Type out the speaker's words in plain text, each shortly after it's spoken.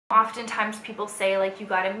Oftentimes people say like you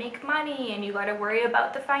gotta make money and you gotta worry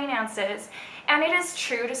about the finances, and it is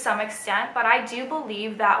true to some extent, but I do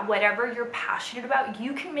believe that whatever you're passionate about,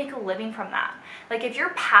 you can make a living from that. Like if you're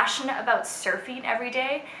passionate about surfing every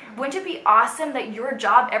day, wouldn't it be awesome that your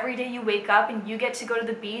job every day you wake up and you get to go to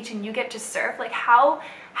the beach and you get to surf? Like how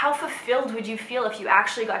fulfilled would you feel if you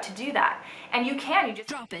actually got to do that? And you can, you just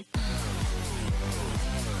drop it.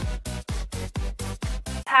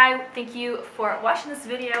 Hi, thank you for watching this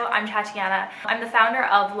video. I'm Tatiana. I'm the founder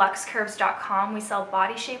of luxcurves.com. We sell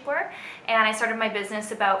body shapewear, and I started my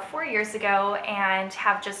business about 4 years ago and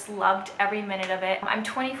have just loved every minute of it. I'm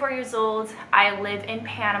 24 years old. I live in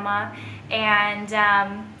Panama, and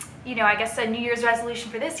you know, I guess a New Year's resolution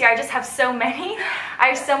for this year, I just have so many. I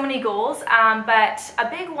have so many goals, but a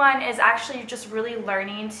big one is actually just really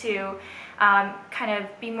learning to kind of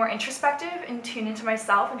be more introspective and tune into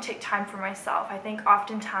myself and take time for myself. I think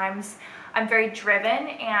oftentimes I'm very driven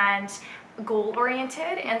and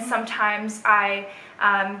goal-oriented, and sometimes I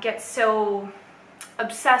get so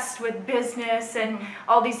obsessed with business and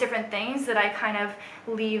all these different things that I kind of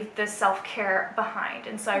leave the self-care behind.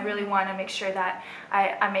 And so I really want to make sure that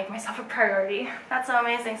I make myself a priority. That's so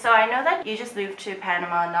amazing. So I know that you just moved to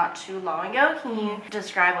Panama not too long ago. Can you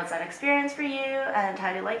describe what's that experience for you and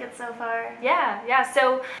how do you like it so far? Yeah.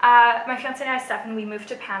 So my fiance and I, Stefan, we moved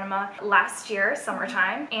to Panama last year,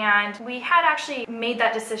 summertime, and we had actually made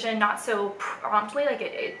that decision not so promptly.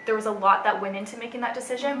 Like there was a lot that went into making that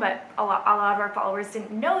decision, but a lot of our followers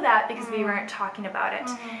didn't know that because we weren't talking about it.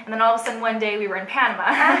 And then all of a sudden one day we were in Panama.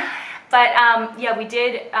 But yeah, we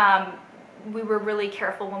did. We were really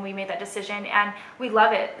careful when we made that decision, and we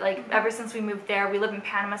love it. Like ever since we moved there, we live in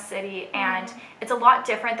Panama City, and it's a lot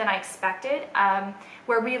different than I expected.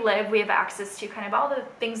 Where we live, we have access to kind of all the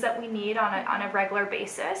things that we need on a regular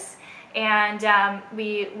basis. And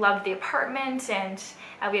we love the apartment, and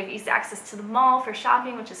we have easy access to the mall for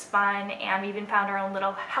shopping, which is fun, and we even found our own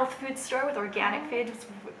little health food store with organic food,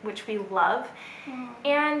 which we love.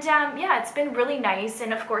 And yeah, it's been really nice,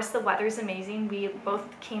 and of course the weather's amazing. We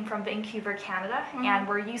both came from Vancouver, Canada, and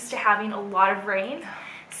we're used to having a lot of rain.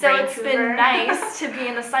 So It's been nice to be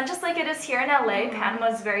in the sun, just like it is here in LA. Panama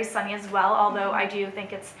is very sunny as well, although I do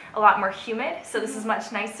think it's a lot more humid, so this is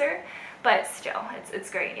much nicer. But still,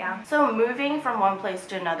 it's great, yeah. So moving from one place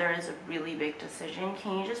to another is a really big decision.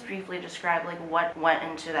 Can you just briefly describe like what went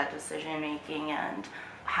into that decision making and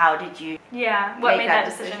how did you what made that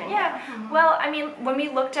decision? Well, I mean, when we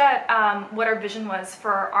looked at what our vision was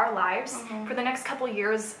for our lives for the next couple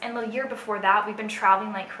years, and the year before that, we've been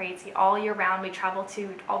traveling like crazy all year round. We travel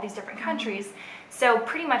to all these different countries. So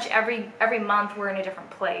pretty much every month we're in a different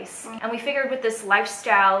place. And we figured with this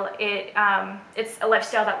lifestyle, it's a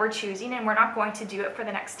lifestyle that we're choosing, and we're not going to do it for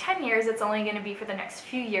the next 10 years. It's only going to be for the next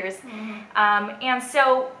few years. And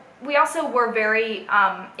so we also were very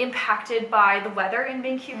impacted by the weather in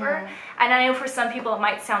Vancouver. And I know for some people it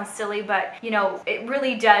might sound silly, but you know, it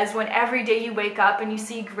really does. When every day you wake up and you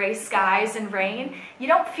see gray skies and rain, you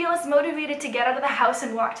don't feel as motivated to get out of the house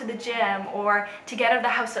and walk to the gym, or to get out of the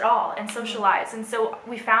house at all and socialize. And so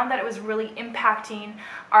we found that it was really impacting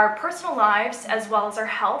our personal lives as well as our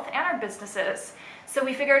health and our businesses. So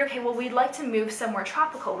we figured, okay, well, we'd like to move somewhere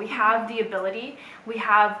tropical. We have the ability, we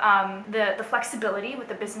have the flexibility with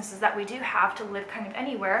the businesses that we do have to live kind of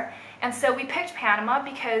anywhere. And so we picked Panama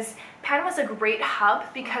because Panama's a great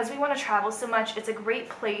hub. Because we want to travel so much, it's a great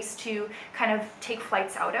place to kind of take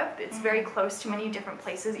flights out of. It's very close to many different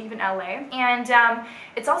places, even LA. And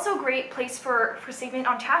it's also a great place for saving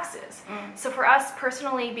on taxes. So for us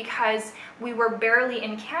personally, because we were barely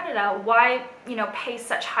in Canada, why, you know, pay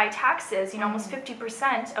such high taxes, you know, almost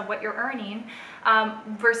 50% of what you're earning,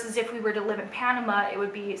 versus if we were to live in Panama, it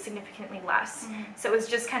would be significantly less. So it was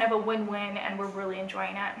just kind of a win-win, and we're really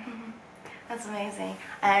enjoying it. That's amazing.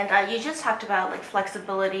 And you just talked about like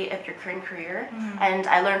flexibility of your current career, and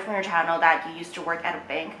I learned from your channel that you used to work at a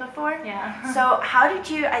bank before. Yeah. So how did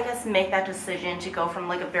you, I guess, make that decision to go from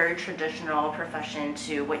like a very traditional profession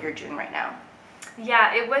to what you're doing right now?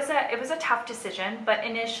 Yeah, it was a tough decision, but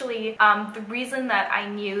initially the reason that I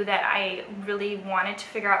knew that I really wanted to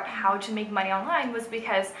figure out how to make money online was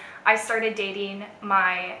because I started dating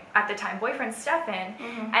my, at the time, boyfriend, Stefan,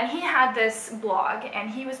 and he had this blog, and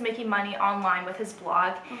he was making money online with his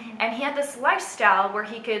blog, and he had this lifestyle where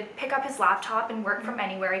he could pick up his laptop and work from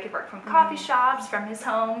anywhere. He could work from coffee shops, from his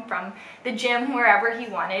home, from the gym, wherever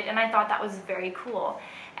he wanted, and I thought that was very cool.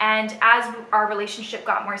 And as our relationship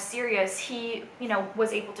got more serious, he,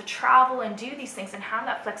 was able to travel and do these things and have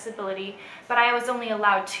that flexibility, but I was only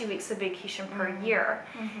allowed 2 weeks of vacation per year.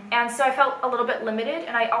 And so I felt a little bit limited,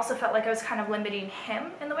 and I also felt like I was kind of limiting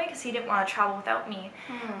him in the way because he didn't want to travel without me.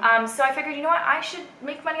 So I figured, I should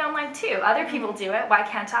make money online too. Other people do it, why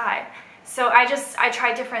can't I? So I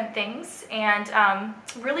tried different things, and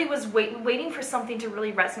really was waiting for something to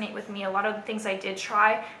really resonate with me. A lot of the things I did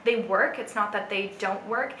try, they work. It's not that they don't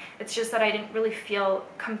work. It's just that I didn't really feel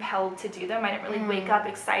compelled to do them. I didn't really wake up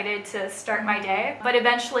excited to start my day. But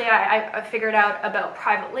eventually I figured out about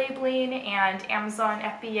private labeling and Amazon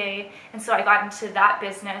FBA, and so I got into that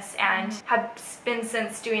business and have been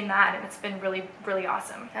since doing that, and it's been really, really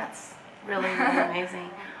awesome. That's really, really amazing.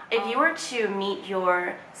 If you were to meet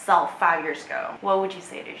yourself 5 years ago, what would you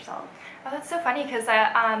say to yourself? Oh, that's so funny because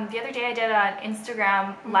the other day I did an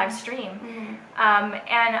Instagram live stream,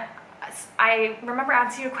 and I remember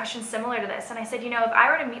asking you a question similar to this, and I said, if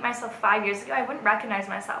I were to meet myself 5 years ago, I wouldn't recognize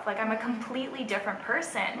myself. Like, I'm a completely different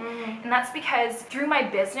person, and that's because through my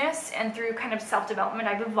business and through kind of self-development,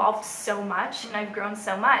 I've evolved so much and I've grown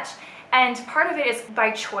so much. And part of it is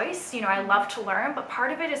by choice, I love to learn, but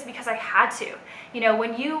part of it is because I had to.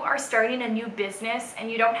 When you are starting a new business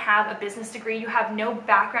and you don't have a business degree, you have no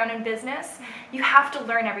background in business, you have to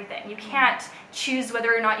learn everything. You can't choose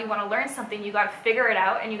whether or not you want to learn something. You got to figure it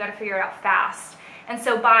out, and you got to figure it out fast. And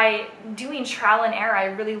so by doing trial and error, I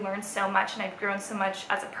really learned so much, and I've grown so much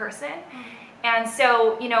as a person. And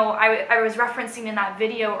so, I was referencing in that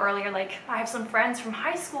video earlier, like, I have some friends from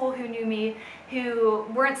high school who knew me who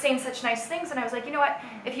weren't saying such nice things, and I was like, what,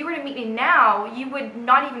 if you were to meet me now, you would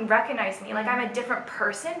not even recognize me. Like, I'm a different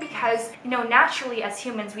person because, naturally as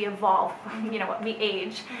humans we evolve, we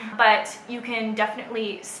age, but you can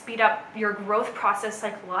definitely speed up your growth process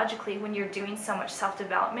psychologically when you're doing so much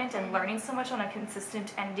self-development and learning so much on a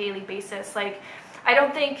consistent and daily basis. Like, I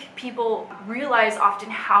don't think people realize often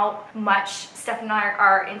how much Steph and I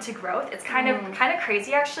are into growth. It's kind of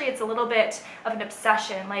crazy, actually. It's a little bit of an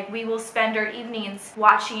obsession. Like, we will spend our evenings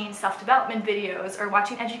watching self-development videos or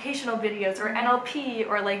watching educational videos or NLP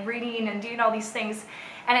or like reading and doing all these things.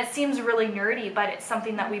 And it seems really nerdy, but it's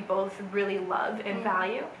something that we both really love and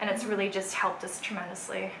value, and it's really just helped us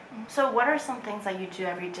tremendously. So what are some things that you do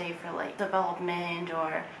every day for like development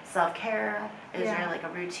or self-care? Is there like a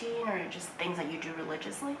routine or just things that you do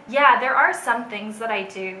religiously? Yeah, there are some things that I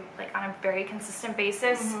do like on a very consistent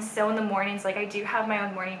basis. So in the mornings, like, I do have my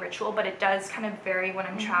own morning ritual, but it does kind of vary when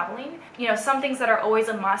I'm traveling. Some things that are always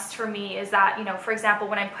a must for me is that, for example,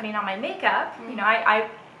 when I'm putting on my makeup, I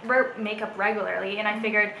wear makeup regularly, and I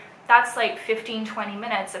figured that's like 15-20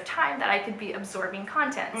 minutes of time that I could be absorbing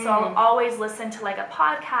content. So I'll always listen to like a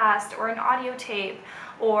podcast or an audio tape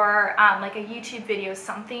or like a YouTube video,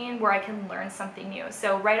 something where I can learn something new.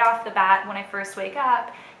 So right off the bat, when I first wake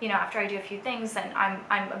up, after I do a few things, then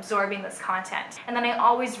I'm absorbing this content. And then I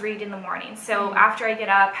always read in the morning. So after I get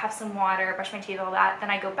up, have some water, brush my teeth, all that, then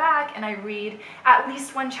I go back and I read at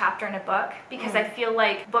least one chapter in a book, because I feel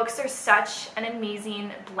like books are such an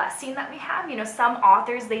amazing blessing that we have. Some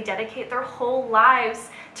authors, they dedicate their whole lives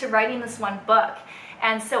to writing this one book.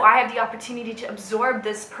 And so I have the opportunity to absorb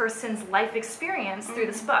this person's life experience through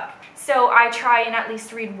this book. So I try and at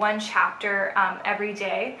least read one chapter every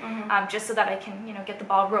day, just so that I can, get the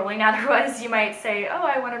ball rolling. Otherwise, you might say, oh,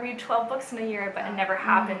 I want to read 12 books in a year, but it never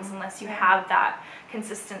happens unless you have that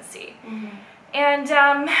consistency. And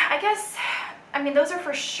I guess, those are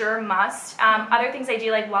for sure must. Other things I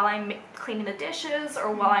do, like while I'm cleaning the dishes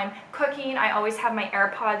or while I'm cooking, I always have my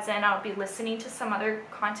AirPods in. I'll be listening to some other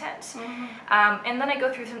content. And then I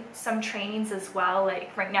go through some trainings as well.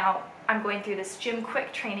 Like right now, I'm going through this Jim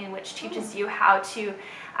Quick training, which teaches you how to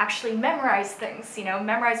actually memorize things,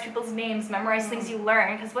 memorize people's names, memorize things you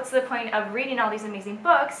learn, because what's the point of reading all these amazing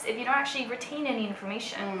books if you don't actually retain any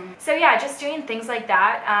information? So yeah, just doing things like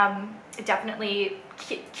that, it definitely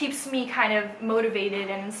keeps me kind of motivated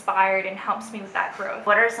and inspired and helps me with that growth.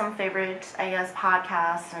 What are some favorite,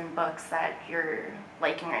 podcasts and books that you're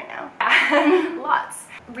liking right now? Lots.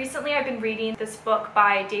 Recently I've been reading this book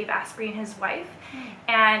by Dave Asprey and his wife,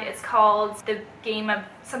 and it's called The Game of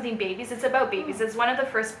Something Babies. It's about babies. It's one of the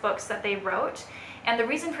first books that they wrote, and the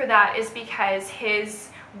reason for that is because his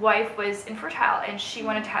wife was infertile and she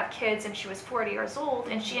wanted to have kids, and she was 40 years old,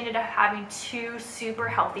 and she ended up having 2 super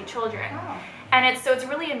healthy children. And it's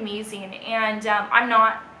really amazing, and I'm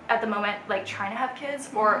not at the moment like trying to have kids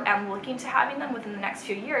or am looking to having them within the next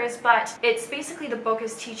few years, but it's basically, the book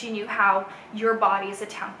is teaching you how your body is a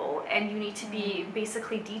temple and you need to be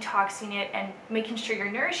basically detoxing it and making sure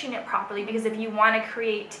you're nourishing it properly, because if you want to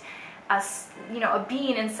create a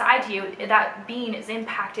being inside you, that being is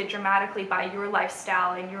impacted dramatically by your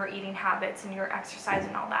lifestyle and your eating habits and your exercise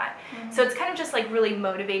and all that. So it's kind of just like really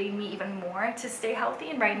motivating me even more to stay healthy.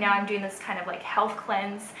 And right now I'm doing this kind of like health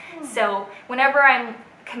cleanse. So whenever I'm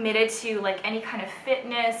committed to like any kind of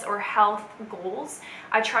fitness or health goals,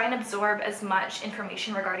 I try and absorb as much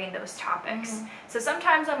information regarding those topics. So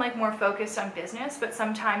sometimes I'm like more focused on business, but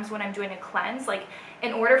sometimes when I'm doing a cleanse, like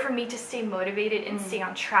in order for me to stay motivated and stay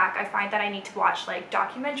on track, I find that I need to watch like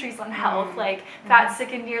documentaries on health, like Fat,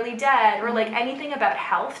 Sick, and Nearly Dead, or like anything about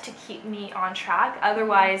health to keep me on track.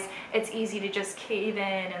 Otherwise, it's easy to just cave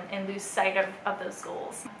in and lose sight of those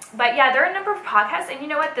goals. But yeah, there are a number of podcasts, and you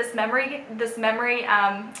know what? This memory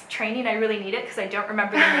training, I really need it because I don't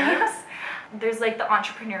remember the names. There's like the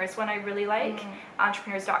Entrepreneurs one I really like.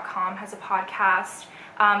 Entrepreneurs.com has a podcast.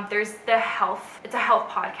 There's it's a health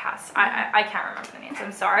podcast. I can't remember the names,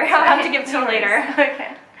 I'm sorry. I'll have to give it to you later.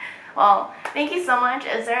 Okay. Well, thank you so much.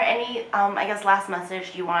 Is there any, I guess, last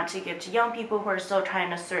message you want to give to young people who are still trying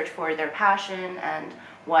to search for their passion and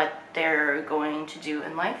what they're going to do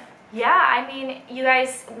in life? Yeah, I mean, you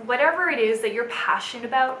guys, whatever it is that you're passionate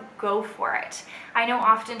about, go for it. I know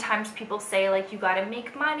oftentimes people say like you gotta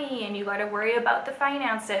make money and you gotta worry about the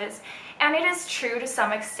finances, and it is true to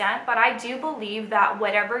some extent, but I do believe that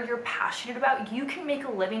whatever you're passionate about, you can make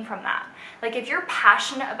a living from that. Like if you're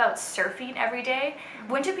passionate about surfing every day,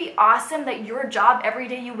 wouldn't it be awesome that your job every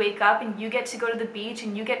day you wake up and you get to go to the beach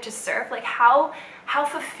and you get to surf? Like how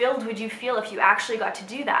fulfilled would you feel if you actually got to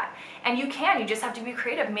do that? And you just have to be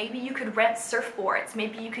creative. Maybe you could rent surfboards,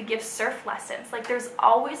 maybe you could give surf lessons. Like there's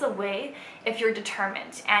always a way if you're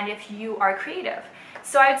determined and if you are creative.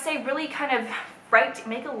 So I would say really kind of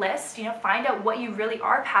make a list, find out what you really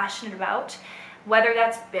are passionate about, whether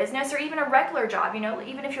that's business or even a regular job,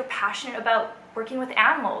 even if you're passionate about working with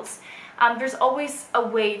animals, there's always a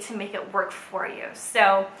way to make it work for you.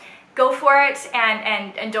 So go for it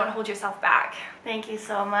and don't hold yourself back. Thank you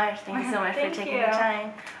so much. Thank you so much for taking you. the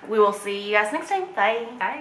time. We will see you guys next time. Bye. Bye.